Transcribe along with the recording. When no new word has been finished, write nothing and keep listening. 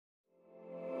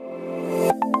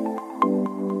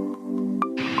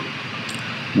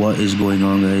What is going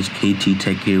on, guys? KT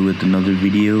Tech here with another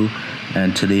video,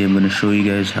 and today I'm going to show you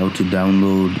guys how to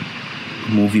download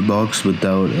MovieBox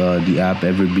without the app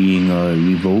ever being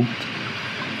revoked.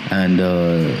 And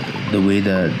the way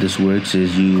that this works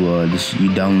is you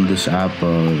download this app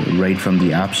right from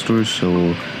the App Store.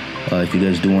 So if you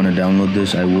guys do want to download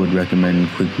this, I would recommend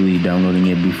quickly downloading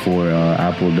it before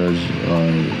Apple does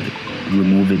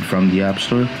remove it from the App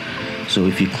Store. So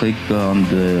if you click on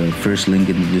the first link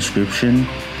in the description,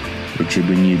 it should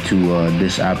bring you to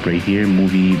this app right here,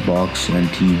 MovieBox and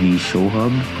TV Show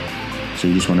Hub. So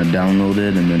you just want to download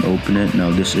it and then open it.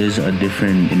 Now this is a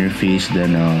different interface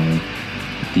than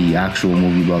the actual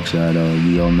MovieBox that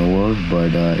we all know of,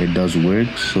 but it does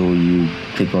work. So you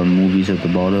click on movies at the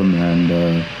bottom,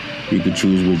 and you could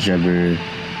choose whichever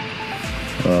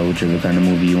kind of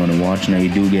movie you want to watch. Now you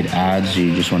do get ads, so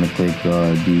you just want to click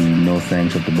the no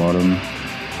thanks at the bottom,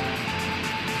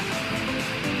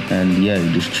 and yeah,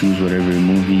 you just choose whatever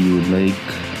movie you would like.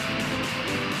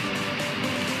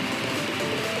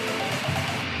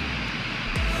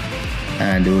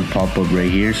 And it would pop up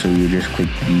right here, so you just click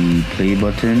the play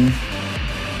button,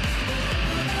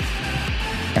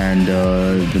 and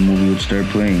the movie would start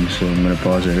playing. So I'm gonna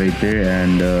pause it right there,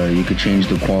 and you could change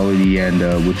the quality and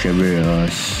whichever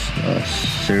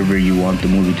server you want the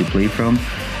movie to play from,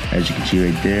 as you can see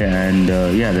right there. And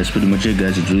yeah, that's pretty much it,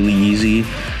 guys. It's really easy.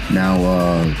 Now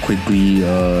quickly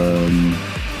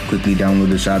download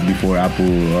this app before Apple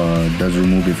does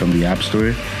remove it from the App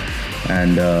Store.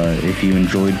 And if you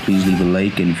enjoyed, please leave a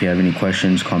like, and if you have any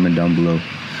questions, comment down below.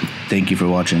 Thank you for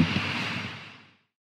watching.